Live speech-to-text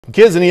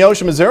Kids in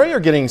Neosho, Missouri are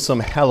getting some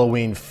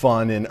Halloween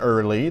fun in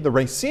early. The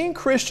Racine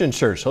Christian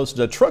Church hosted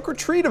a truck or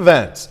treat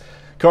event.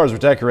 Cars were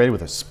decorated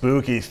with a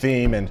spooky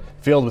theme and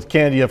filled with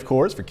candy, of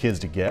course, for kids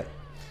to get,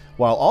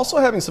 while also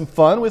having some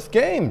fun with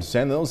games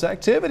and those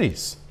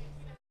activities.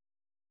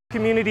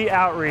 Community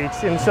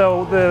outreach, and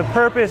so the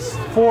purpose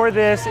for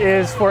this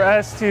is for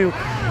us to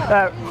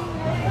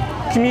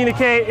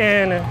communicate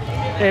and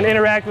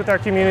interact with our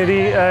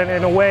community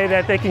in a way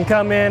that they can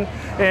come in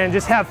and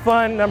just have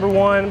fun, number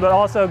one, but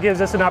also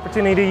gives us an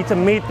opportunity to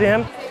meet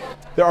them.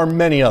 There are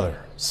many other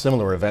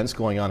similar events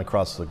going on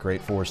across the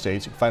great four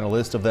states. You can find a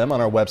list of them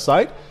on our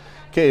website,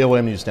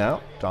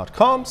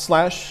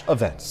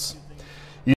 komnewsnow.com/events.